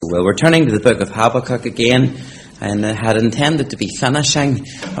Well, we're turning to the book of Habakkuk again, and I had intended to be finishing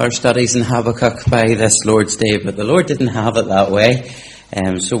our studies in Habakkuk by this Lord's Day, but the Lord didn't have it that way.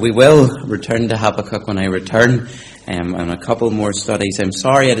 So we will return to Habakkuk when I return, and a couple more studies. I'm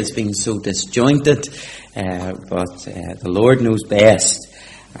sorry it has been so disjointed, but the Lord knows best.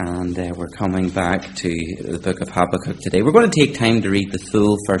 And we're coming back to the book of Habakkuk today. We're going to take time to read the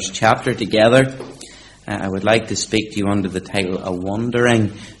full first chapter together. I would like to speak to you under the title, A Wandering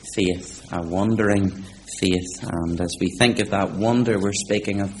Faith. A Wandering Faith. And as we think of that wonder, we're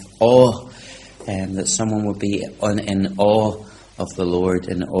speaking of awe, that someone would be in awe of the Lord,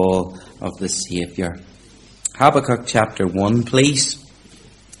 in awe of the Saviour. Habakkuk chapter 1, please.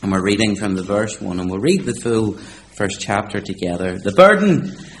 And we're reading from the verse 1, and we'll read the full first chapter together. The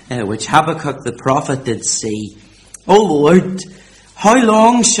burden which Habakkuk the prophet did see. O Lord, how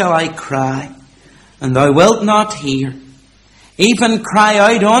long shall I cry, and thou wilt not hear? Even cry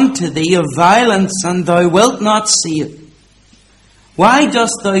out unto thee of violence, and thou wilt not see it. Why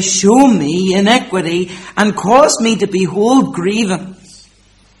dost thou show me iniquity, and cause me to behold grievance?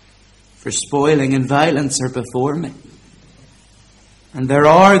 For spoiling and violence are before me, and there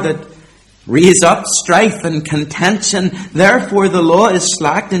are that raise up strife and contention. Therefore the law is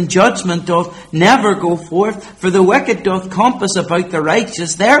slacked, and judgment doth never go forth. For the wicked doth compass about the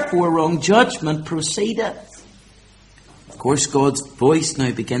righteous, therefore wrong judgment proceedeth. Of course, God's voice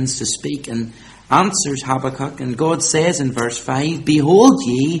now begins to speak and answers Habakkuk, and God says in verse 5, Behold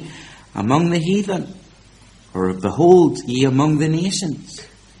ye among the heathen, or behold ye among the nations,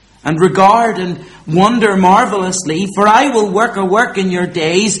 and regard and wonder marvelously, for I will work a work in your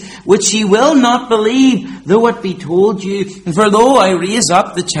days, which ye will not believe, though it be told you. For lo, I raise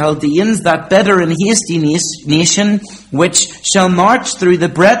up the Chaldeans, that bitter and hasty nation, which shall march through the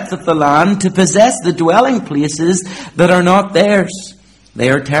breadth of the land, to possess the dwelling places that are not theirs.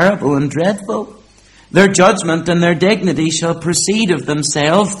 They are terrible and dreadful. Their judgment and their dignity shall proceed of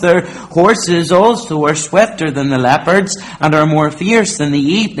themselves. Their horses also are swifter than the leopards, and are more fierce than the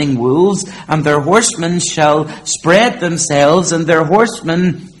evening wolves. And their horsemen shall spread themselves, and their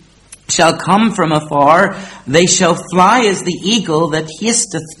horsemen shall come from afar. They shall fly as the eagle that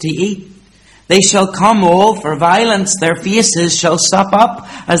hasteth to eat. They shall come all for violence, their faces shall sup up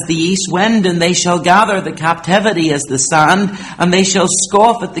as the east wind, and they shall gather the captivity as the sand, and they shall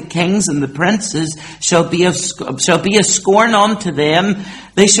scoff at the kings, and the princes shall be a scorn unto them.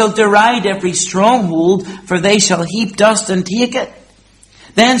 They shall deride every stronghold, for they shall heap dust and take it.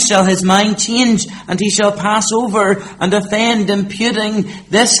 Then shall his mind change, and he shall pass over and offend, imputing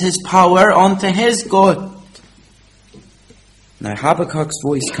this his power unto his God. Now Habakkuk's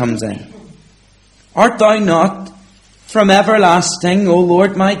voice comes in. Art thou not from everlasting, O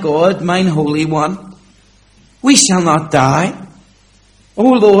Lord my God, mine Holy One? We shall not die. O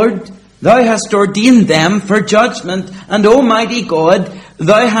Lord, thou hast ordained them for judgment, and Almighty God,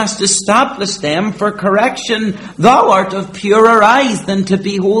 thou hast established them for correction. Thou art of purer eyes than to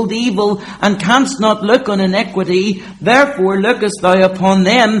behold evil, and canst not look on iniquity. Therefore lookest thou upon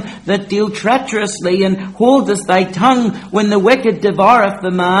them that deal treacherously, and holdest thy tongue when the wicked devoureth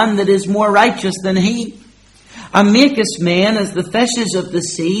the man that is more righteous than he. And makest men as the fishes of the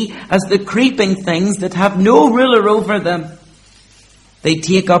sea, as the creeping things that have no ruler over them. They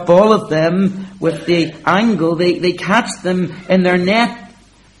take up all of them with the angle. They catch them in their net,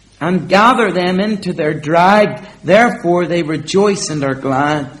 and gather them into their drag. Therefore they rejoice and are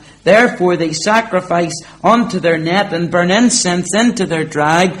glad. Therefore they sacrifice unto their net, and burn incense into their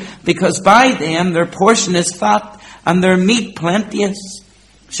drag, because by them their portion is fat, and their meat plenteous.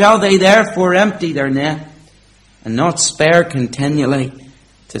 Shall they therefore empty their net, and not spare continually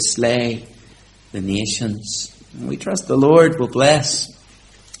to slay the nations? And we trust the Lord will bless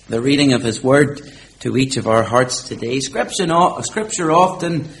the reading of his word to each of our hearts today. Scripture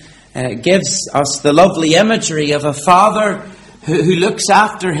often gives us the lovely imagery of a father who looks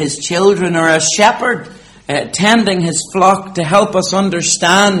after his children, or a shepherd tending his flock, to help us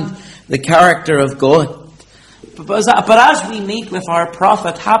understand the character of God. But as we meet with our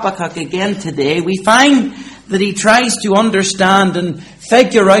prophet Habakkuk again today, we find that he tries to understand and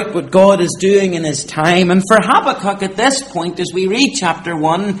figure out what God is doing in his time. And for Habakkuk at this point, as we read chapter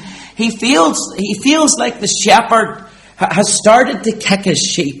 1, he feels like the shepherd has started to kick his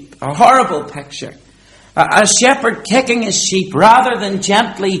sheep. A horrible picture. A shepherd kicking his sheep rather than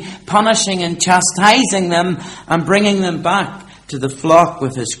gently punishing and chastising them and bringing them back to the flock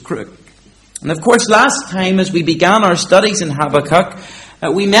with his crook. And of course, last time as we began our studies in Habakkuk,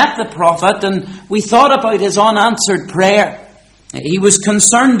 we met the prophet and we thought about his unanswered prayer. He was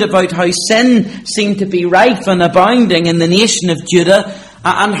concerned about how sin seemed to be rife and abounding in the nation of Judah,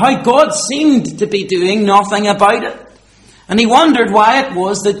 and how God seemed to be doing nothing about it. And he wondered why it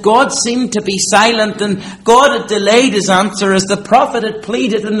was that God seemed to be silent, and God had delayed his answer as the prophet had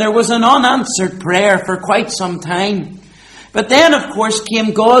pleaded, and there was an unanswered prayer for quite some time. But then, of course,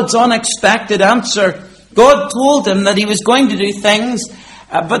 came God's unexpected answer. God told him that he was going to do things,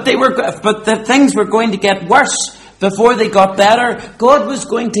 but the things were going to get worse before they got better. God was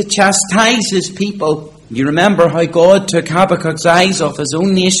going to chastise his people. You remember how God took Habakkuk's eyes off his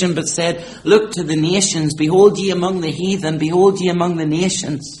own nation, but said, "Look to the nations, behold ye among the heathen, behold ye among the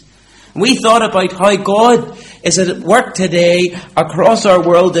nations." We thought about how God is at work today across our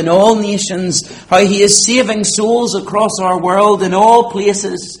world in all nations, how he is saving souls across our world in all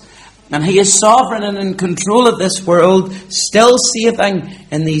places. And he is sovereign and in control of this world, still saving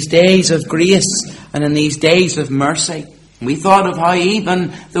in these days of grace and in these days of mercy. We thought of how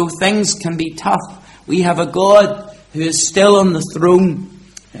even though things can be tough, we have a God who is still on the throne,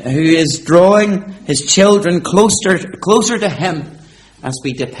 who is drawing his children closer to him as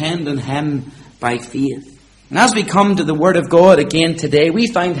we depend on him by faith. And as we come to the Word of God again today, we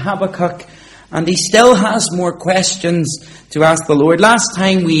find Habakkuk, and he still has more questions to ask the Lord. Last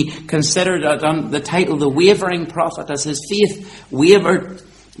time we considered the title, The Wavering Prophet, as his faith wavered.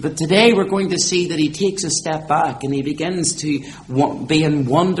 But today we're going to see that he takes a step back and he begins to be in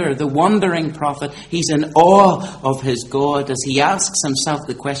wonder, the wondering prophet. He's in awe of his God as he asks himself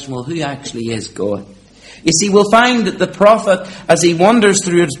the question, well, who actually is God? You see, we'll find that the prophet, as he wanders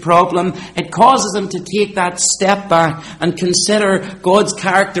through his problem, it causes him to take that step back and consider God's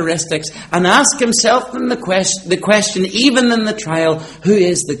characteristics and ask himself the question, even in the trial, who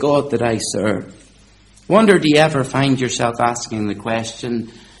is the God that I serve? Wonder, do you ever find yourself asking the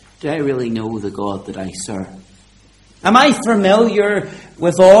question, do I really know the God that I serve? Am I familiar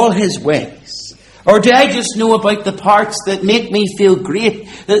with all his ways? Or do I just know about the parts that make me feel great,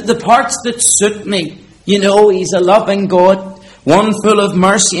 the parts that suit me? You know, he's a loving God, one full of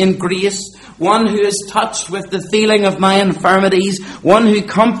mercy and grace, one who is touched with the feeling of my infirmities, one who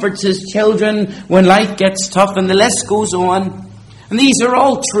comforts his children when life gets tough, and the list goes on. And these are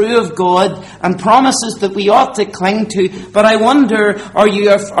all true of God and promises that we ought to cling to. But I wonder, are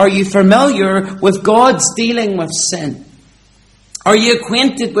you familiar with God's dealing with sin? Are you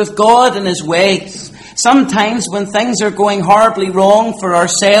acquainted with God and his ways? Sometimes when things are going horribly wrong for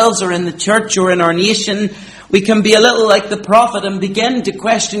ourselves or in the church or in our nation, we can be a little like the prophet and begin to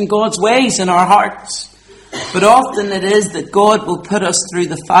question God's ways in our hearts. But often it is that God will put us through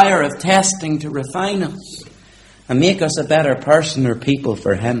the fire of testing to refine us and make us a better person or people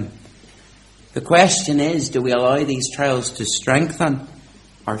for him. The question is, do we allow these trials to strengthen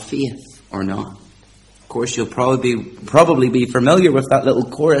our faith or not? Of course, you'll probably be familiar with that little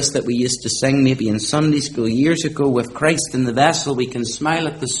chorus that we used to sing maybe in Sunday school years ago. With Christ in the vessel, we can smile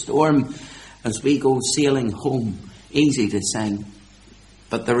at the storm as we go sailing home. Easy to sing.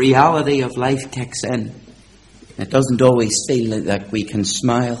 But the reality of life kicks in. It doesn't always feel like we can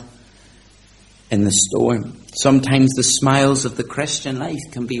smile in the storm. Sometimes the smiles of the Christian life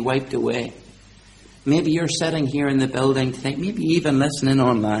can be wiped away. Maybe you're sitting here in the building tonight, maybe even listening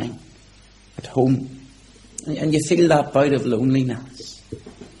online at home, and you feel that bout of loneliness.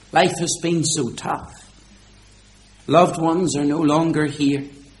 Life has been so tough. Loved ones are no longer here.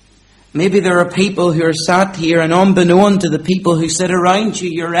 Maybe there are people who are sat here, and unbeknown to the people who sit around you,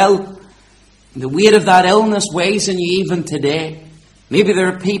 you're ill. The weight of that illness weighs on you even today. Maybe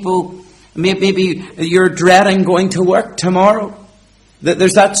there are people, maybe you're dreading going to work tomorrow.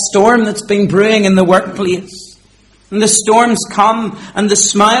 There's that storm that's been brewing in the workplace. And the storms come, and the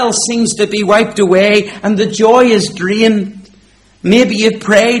smile seems to be wiped away, and the joy is drained. Maybe you've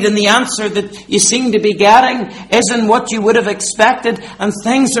prayed, and the answer that you seem to be getting isn't what you would have expected, and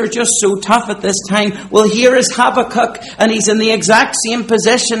things are just so tough at this time. Well, here is Habakkuk, and he's in the exact same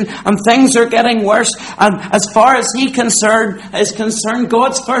position, and things are getting worse. And as far as he is concerned,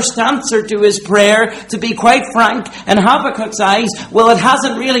 God's first answer to his prayer, to be quite frank, in Habakkuk's eyes, well, it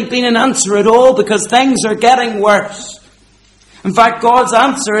hasn't really been an answer at all, because things are getting worse. In fact, God's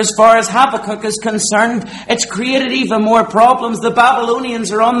answer, as far as Habakkuk is concerned, it's created even more problems. The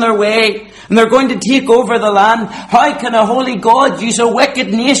Babylonians are on their way, and they're going to take over the land. How can a holy God use a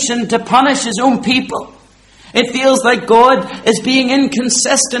wicked nation to punish his own people? It feels like God is being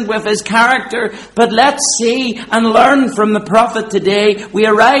inconsistent with his character. But let's see and learn from the prophet today. We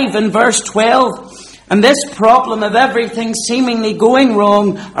arrive in verse 12. And this problem of everything seemingly going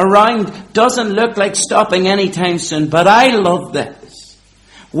wrong around doesn't look like stopping anytime soon. But I love this.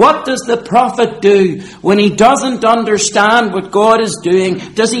 What does the prophet do when he doesn't understand what God is doing?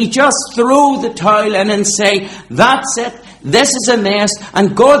 Does he just throw the towel in and say, that's it, This is a mess,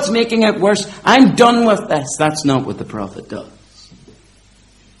 and God's making it worse. I'm done with this. That's not what the prophet does.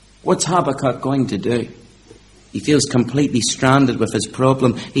 What's Habakkuk going to do? He feels completely stranded with his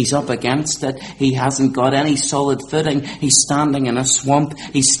problem. He's up against it. He hasn't got any solid footing. He's standing in a swamp.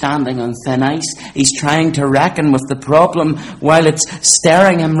 He's standing on thin ice. He's trying to reckon with the problem while it's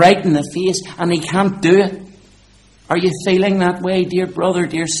staring him right in the face, and he can't do it. Are you feeling that way, dear brother,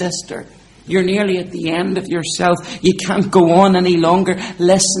 dear sister? You're nearly at the end of yourself. You can't go on any longer.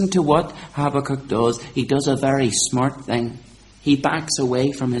 Listen to what Habakkuk does. He does a very smart thing. He backs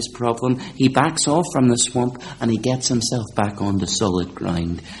away from his problem. He backs off from the swamp, and he gets himself back onto solid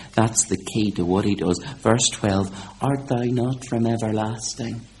ground. That's the key to what he does. Verse 12, art thou not from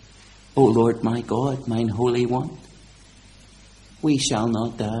everlasting, O Lord my God, mine Holy One? We shall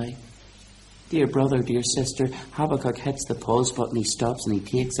not die. Dear brother, dear sister, Habakkuk hits the pause button. He stops and he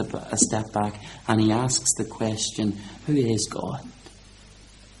takes a step back, and he asks the question, who is God?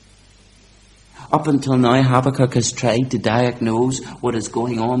 Up until now, Habakkuk has tried to diagnose what is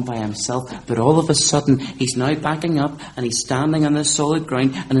going on by himself, but all of a sudden, he's now backing up and he's standing on this solid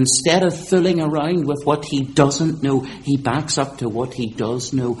ground, and instead of fooling around with what he doesn't know, he backs up to what he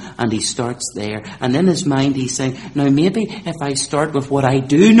does know, and he starts there. And in his mind, he's saying, now maybe if I start with what I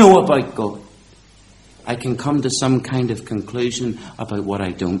do know about God, I can come to some kind of conclusion about what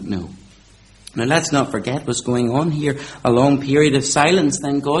I don't know. Now let's not forget what's going on here. A long period of silence,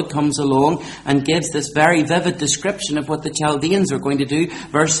 then God comes along and gives this very vivid description of what the Chaldeans are going to do.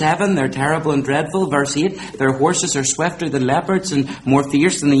 Verse 7, they're terrible and dreadful. Verse 8, their horses are swifter than leopards and more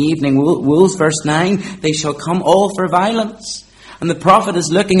fierce than the evening wolves. Verse 9, they shall come all for violence. And the prophet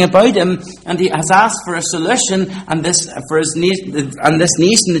is looking about him, and he has asked for a solution, and this nation,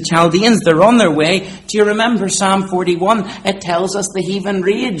 the Chaldeans, they're on their way. Do you remember Psalm 41? It tells us the heathen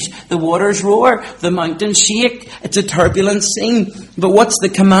rage, the waters roar, the mountains shake. It's a turbulent scene. But what's the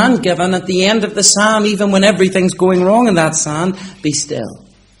command given at the end of the psalm, even when everything's going wrong in that psalm? Be still.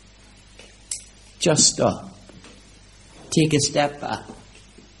 Just stop. Take a step back.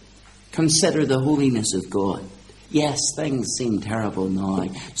 Consider the holiness of God. Yes, things seem terrible now.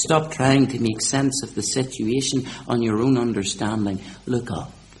 Stop trying to make sense of the situation on your own understanding. Look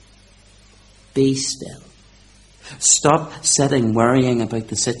up. Be still. Stop sitting worrying about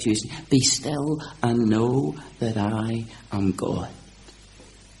the situation. Be still and know that I am God.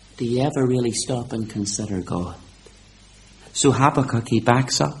 Do you ever really stop and consider God? So Habakkuk, he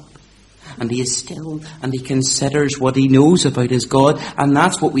backs up. And he is still, and he considers what he knows about his God. And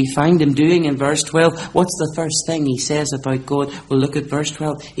that's what we find him doing in verse 12. What's the first thing he says about God? Well, look at verse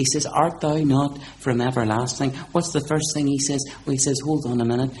 12. He says, art thou not from everlasting? What's the first thing he says? Well, he says, hold on a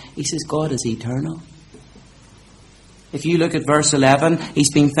minute. He says, God is eternal. If you look at verse 11,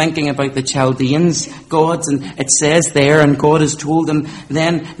 he's been thinking about the Chaldeans' gods, and it says there, and God has told him,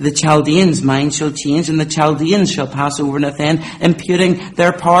 then the Chaldeans' mind shall change, and the Chaldeans shall pass over Nethan, imputing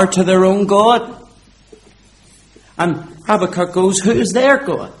their power to their own God. And Habakkuk goes, who is their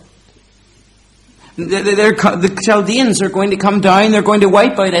God? The Chaldeans are going to come down, they're going to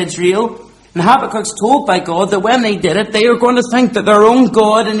wipe out Israel. And Habakkuk's told by God that when they did it, they are going to think that their own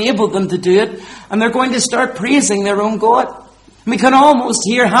God enabled them to do it, and they're going to start praising their own God. And we can almost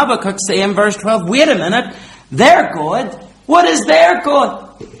hear Habakkuk say in verse 12, wait a minute, their God? What is their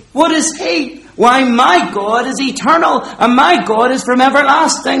God? What is He? Why, my God is eternal, and my God is from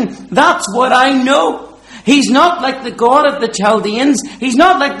everlasting. That's what I know. He's not like the God of the Chaldeans. He's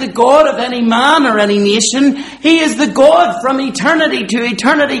not like the God of any man or any nation. He is the God from eternity to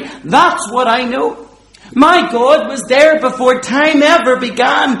eternity. That's what I know. My God was there before time ever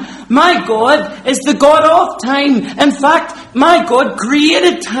began. My God is the God of time. In fact, my God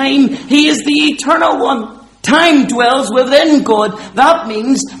created time. He is the eternal one. Time dwells within God. That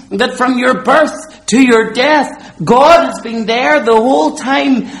means that from your birth to your death, God has been there the whole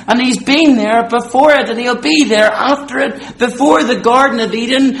time, and He's been there before it, and He'll be there after it. Before the Garden of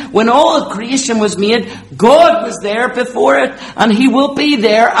Eden, when all of creation was made, God was there before it, and He will be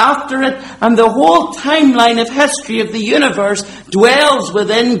there after it. And the whole timeline of history of the universe dwells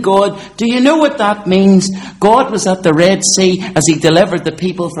within God. Do you know what that means? God was at the Red Sea as He delivered the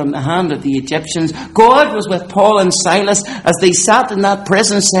people from the hand of the Egyptians. God was with Paul and Silas as they sat in that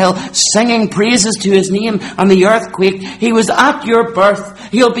prison cell singing praises to His name, and the earthquake. He was at your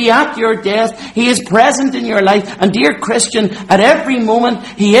birth. He'll be at your death. He is present in your life. And dear Christian, at every moment,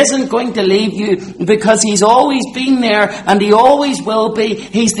 He isn't going to leave you, because He's always been there, and He always will be.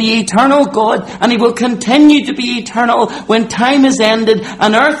 He's the eternal God, and He will continue to be eternal when time is ended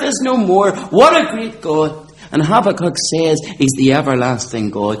and earth is no more. What a great God. And Habakkuk says He's the everlasting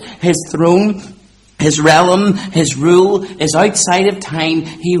God. His throne His realm, his rule is outside of time.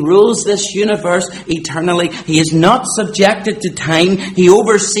 He rules this universe eternally. He is not subjected to time. He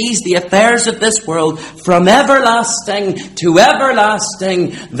oversees the affairs of this world from everlasting to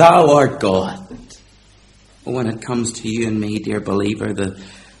everlasting. Thou art God. When it comes to you and me, dear believer,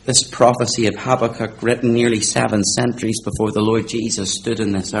 this prophecy of Habakkuk, written nearly 7 centuries before the Lord Jesus stood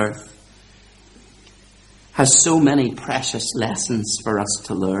in this earth, has so many precious lessons for us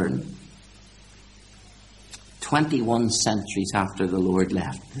to learn. 21 centuries after the Lord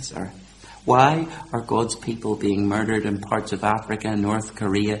left this earth. Why are God's people being murdered in parts of Africa, North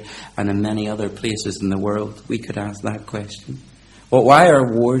Korea, and in many other places in the world? We could ask that question. Well, why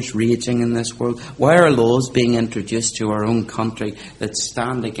are wars raging in this world? Why are laws being introduced to our own country that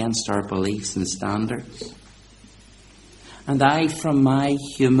stand against our beliefs and standards? And I, from my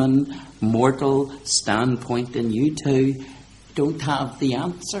human, mortal standpoint, and you too, don't have the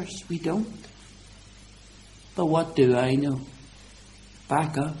answers. We don't. But what do I know?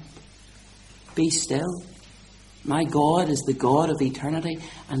 Back up. Be still. My God is the God of eternity,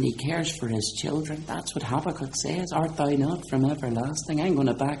 and He cares for His children. That's what Habakkuk says. Art thou not from everlasting? I'm going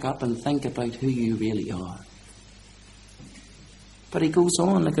to back up and think about who you really are. But he goes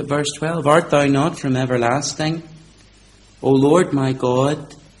on, look at verse 12. Art thou not from everlasting? O Lord my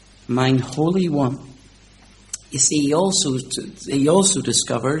God, mine Holy One. You see, he also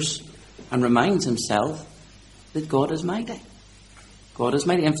discovers and reminds himself that God is mighty. God is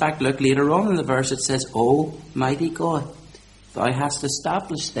mighty. In fact, look later on in the verse, it says, O mighty God, thou hast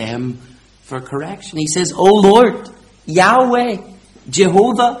established them for correction. He says, O Lord, Yahweh,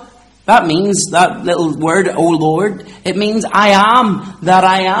 Jehovah. That means, that little word, O Lord, it means I am that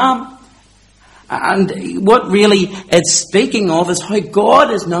I am. And what really it's speaking of is how God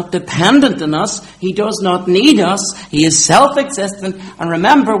is not dependent on us. He does not need us. He is self-existent. And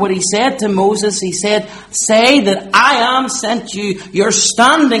remember what He said to Moses. He said, say that I am sent you. You're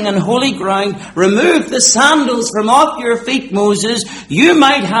standing on holy ground. Remove the sandals from off your feet, Moses. You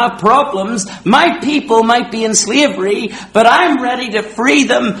might have problems. My people might be in slavery, but I'm ready to free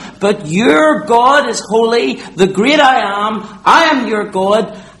them. But your God is holy, the great I am. I am your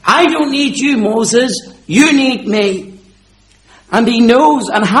God. I don't need you, Moses. You need me. And he knows,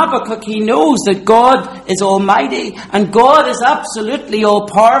 and Habakkuk, he knows that God is almighty, and God is absolutely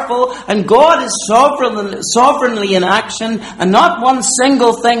all-powerful, and God is sovereignly in action, and not one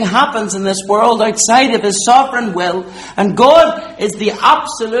single thing happens in this world outside of His sovereign will. And God is the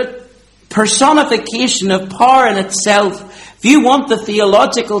absolute personification of power in itself. If you want the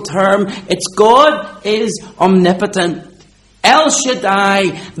theological term, it's God is omnipotent. El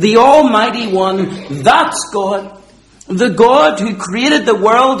Shaddai, the Almighty One, that's God. The God who created the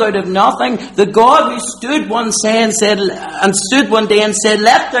world out of nothing. The God who stood one day and said,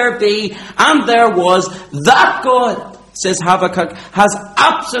 let there be, and there was. That God, says Habakkuk, has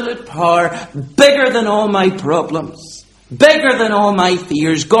absolute power, bigger than all my problems, bigger than all my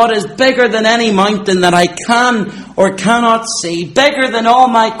fears. God is bigger than any mountain that I can or cannot see, bigger than all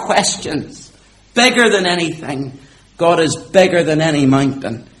my questions, bigger than anything. God is bigger than any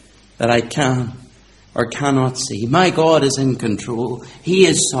mountain that I can or cannot see. My God is in control. He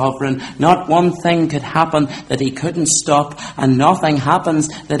is sovereign. Not one thing could happen that He couldn't stop, and nothing happens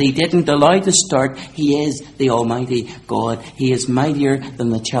that He didn't allow to start. He is the Almighty God. He is mightier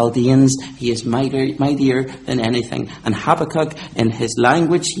than the Chaldeans. He is mightier than anything. And Habakkuk, in his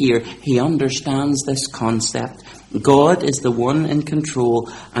language here, he understands this concept. God is the one in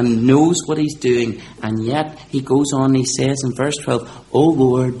control and knows what He's doing. And yet, he goes on, he says in verse 12, O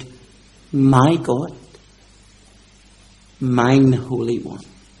Lord, my God, mine Holy One.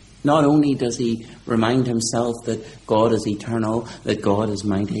 Not only does he remind himself that God is eternal, that God is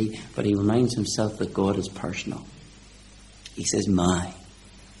mighty, but he reminds himself that God is personal. He says, mine.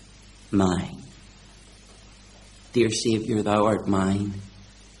 Dear Saviour, thou art mine.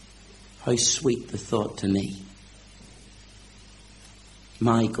 How sweet the thought to me.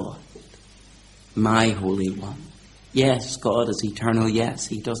 My God, my Holy One. Yes, God is eternal. Yes,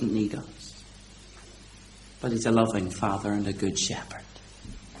 He doesn't need us. But He's a loving Father and a good shepherd.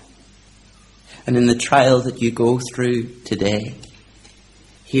 And in the trial that you go through today,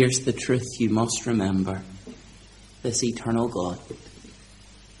 here's the truth you must remember. This eternal God,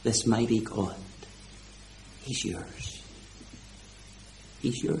 this mighty God, He's yours.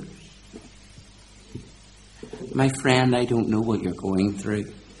 He's yours. My friend, I don't know what you're going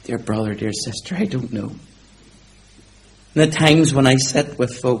through. Dear brother, dear sister, I don't know. And at times when I sit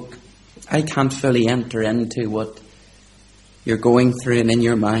with folk, I can't fully enter into what you're going through and in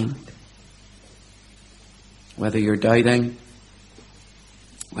your mind. Whether you're doubting,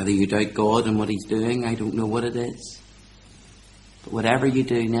 Whether you doubt God and what He's doing, I don't know what it is. But whatever you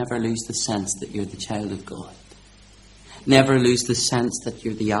do, never lose the sense that you're the child of God. Never lose the sense that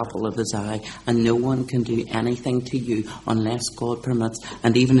you're the apple of His eye, and no one can do anything to you unless God permits.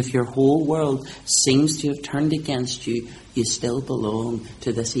 And even if your whole world seems to have turned against you, you still belong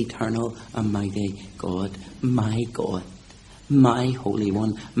to this eternal and mighty God. My God, my Holy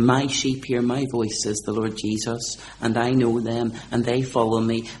One. My sheep hear my voice, says the Lord Jesus, and I know them, and they follow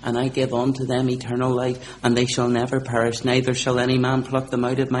me, and I give unto them eternal life, and they shall never perish, neither shall any man pluck them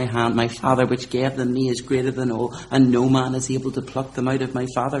out of my hand. My Father which gave them me is greater than all, and no man is able to pluck them out of my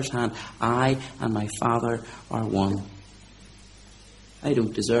Father's hand. I and my Father are one. I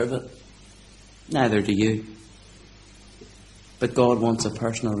don't deserve it. Neither do you. But God wants a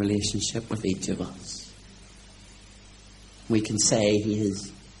personal relationship with each of us. We can say He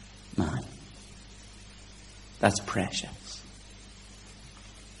is mine. That's precious.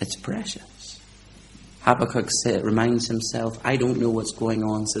 It's precious. Habakkuk reminds himself, I don't know what's going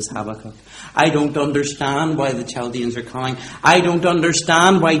on, says Habakkuk. I don't understand why the Chaldeans are coming. I don't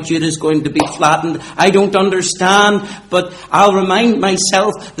understand why Judah is going to be flattened. I don't understand, but I'll remind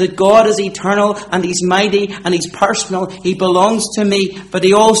myself that God is eternal and He's mighty and He's personal. He belongs to me. But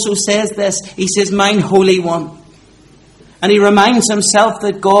he also says this. He says, mine Holy One. And he reminds himself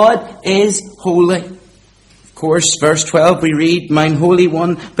that God is holy. Of course, verse 12 we read, mine Holy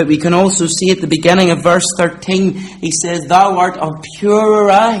One, but we can also see at the beginning of verse 13, he says, thou art of purer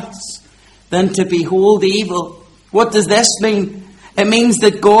eyes than to behold evil. What does this mean? It means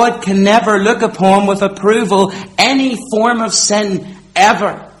that God can never look upon with approval any form of sin,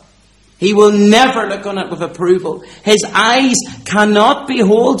 ever. He will never look on it with approval. His eyes cannot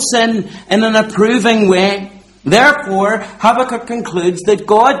behold sin in an approving way. Therefore, Habakkuk concludes that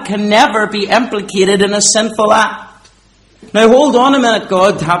God can never be implicated in a sinful act. Now hold on a minute,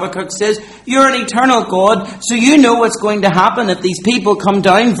 God, Habakkuk says. You're an eternal God, so you know what's going to happen if these people come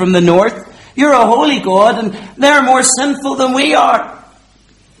down from the north. You're a holy God, and they're more sinful than we are.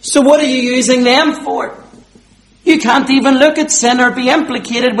 So what are you using them for? You can't even look at sin or be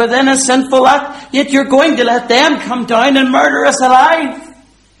implicated within a sinful act, yet you're going to let them come down and murder us alive.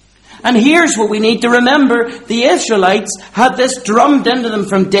 And here's what we need to remember. The Israelites had this drummed into them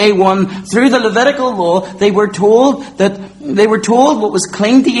from day one. Through the Levitical law, they were told what was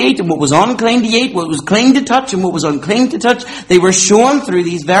clean to eat and what was unclean to eat, what was clean to touch and what was unclean to touch. They were shown through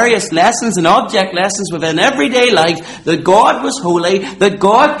these various lessons and object lessons within everyday life that God was holy, that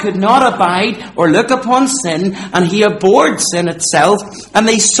God could not abide or look upon sin, and He abhorred sin itself. And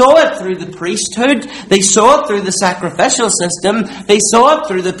they saw it through the priesthood, they saw it through the sacrificial system, they saw it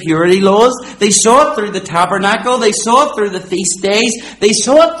through the purity laws, they saw it through the tabernacle, they saw it through the feast days, they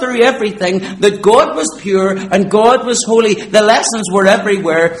saw it through everything, that God was pure and God was holy. The lessons were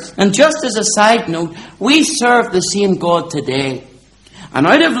everywhere. And just as a side note, we serve the same God today. And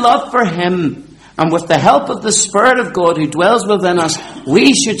out of love for Him, and with the help of the Spirit of God who dwells within us,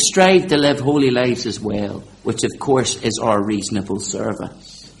 we should strive to live holy lives as well, which of course is our reasonable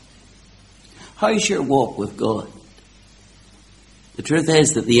service. How's your walk with God? The truth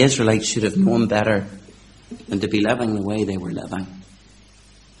is that the Israelites should have known better than to be living the way they were living.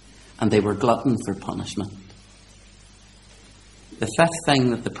 And they were glutton for punishment. The fifth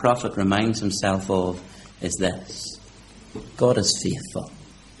thing that the prophet reminds himself of is this. God is faithful.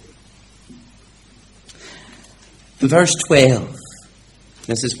 In verse 12,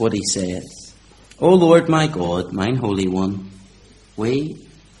 this is what he says. O Lord my God, mine Holy One, we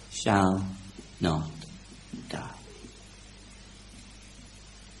shall not die.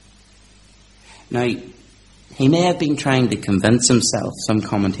 Now, he may have been trying to convince himself. Some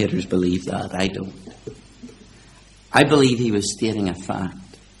commentators believe that. I don't. I believe he was stating a fact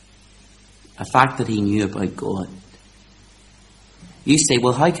that he knew about God. You say,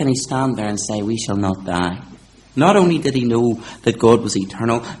 well, how can he stand there and say, we shall not die? Not only did he know that God was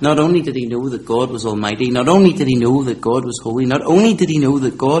eternal, not only did he know that God was almighty, not only did he know that God was holy, not only did he know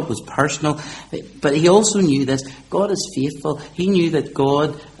that God was personal, but he also knew this, God is faithful. He knew that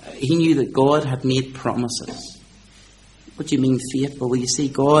God had made promises. What do you mean faithful? Well, you see,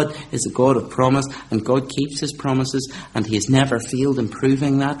 God is a God of promise, and God keeps His promises, and He has never failed in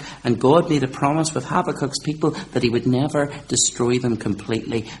proving that. And God made a promise with Habakkuk's people that He would never destroy them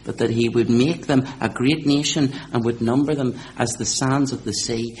completely, but that He would make them a great nation and would number them as the sands of the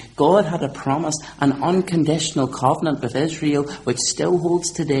sea. God had a promise, an unconditional covenant with Israel, which still holds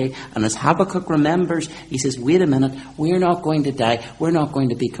today. And as Habakkuk remembers, he says, wait a minute, we're not going to die. We're not going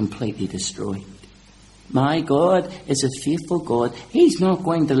to be completely destroyed. My God is a faithful God. He's not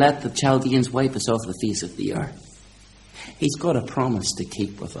going to let the Chaldeans wipe us off the face of the earth. He's got a promise to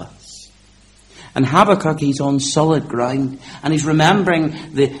keep with us. And Habakkuk, he's on solid ground, and he's remembering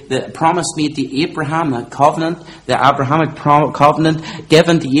the promise made to Abraham, that covenant, the Abrahamic covenant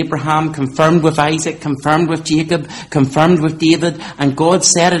given to Abraham, confirmed with Isaac, confirmed with Jacob, confirmed with David, and God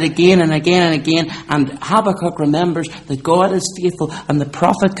said it again and again and again, and Habakkuk remembers that God is faithful, and the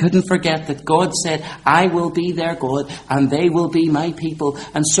prophet couldn't forget that God said, I will be their God, and they will be my people.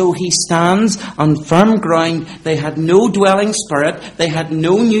 And so he stands on firm ground. They had no dwelling spirit, they had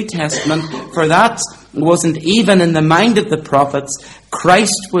no New Testament, for that wasn't even in the mind of the prophets.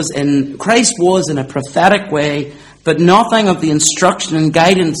 Christ was in a prophetic way, but nothing of the instruction and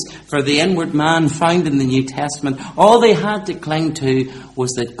guidance for the inward man found in the New Testament. All they had to cling to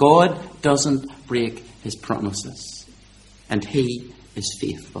was that God doesn't break his promises, and he is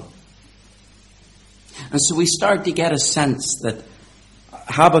faithful. And so we start to get a sense that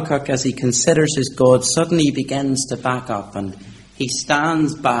Habakkuk, as he considers his God, suddenly begins to back up, and he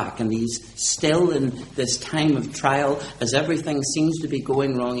stands back, and he's still in this time of trial. As everything seems to be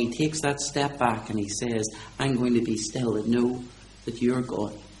going wrong, he takes that step back and he says, I'm going to be still and know that you're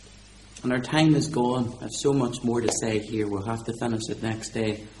God. And our time is gone. I have so much more to say here. We'll have to finish it next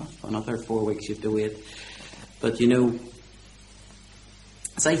day. Another 4 weeks you have to wait. But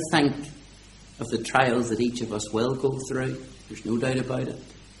as I think of the trials that each of us will go through, there's no doubt about it.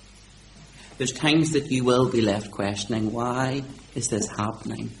 There's times that you will be left questioning, why is this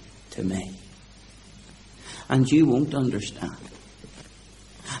happening to me? And you won't understand.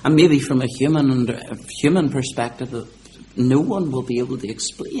 And maybe from a human perspective, no one will be able to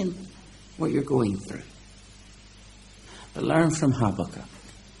explain what you're going through. But learn from Habakkuk,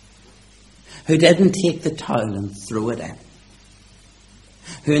 who didn't take the towel and throw it in,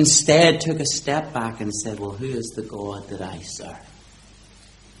 who instead took a step back and said, well, who is the God that I serve?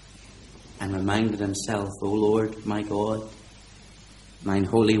 And reminded himself, O Lord, my God, mine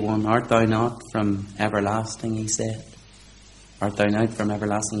Holy One, art thou not from everlasting, he said. Art thou not from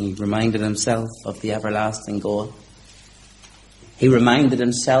everlasting? He reminded himself of the everlasting God. He reminded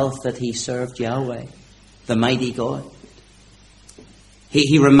himself that he served Yahweh, the mighty God.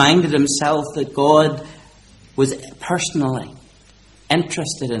 He reminded himself that God was personally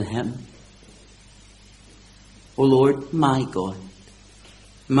interested in him. O Lord, my God,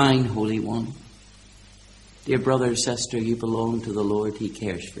 mine Holy One. Dear brother, sister, you belong to the Lord. He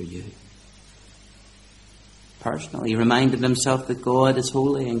cares for you. Personally, he reminded himself that God is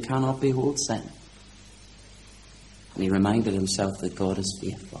holy and cannot behold sin. And he reminded himself that God is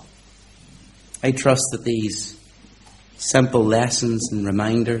faithful. I trust that these simple lessons and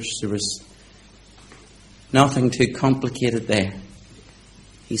reminders, there was nothing too complicated there.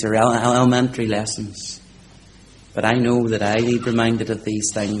 These are elementary lessons. But I know that I need reminded of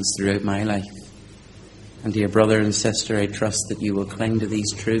these things throughout my life. And dear brother and sister, I trust that you will cling to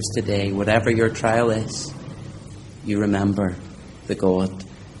these truths today. Whatever your trial is, you remember the God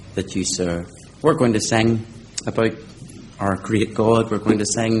that you serve. We're going to sing about our great God. We're going to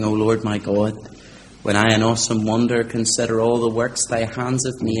sing, O Lord my God, when I in awesome wonder consider all the works thy hands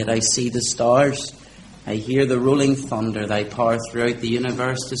have made. I see the stars, I hear the rolling thunder, thy power throughout the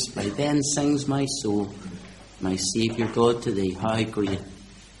universe display. Then sings my soul, my Saviour God, to thee, how great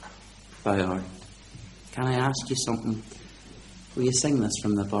thou art. Can I ask you something? Will you sing this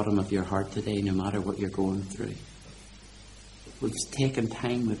from the bottom of your heart today, no matter what you're going through? We've taken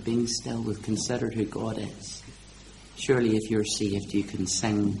time, we've been still, we've considered who God is. Surely if you're saved, you can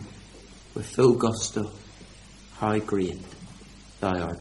sing with full gusto, how great thou art.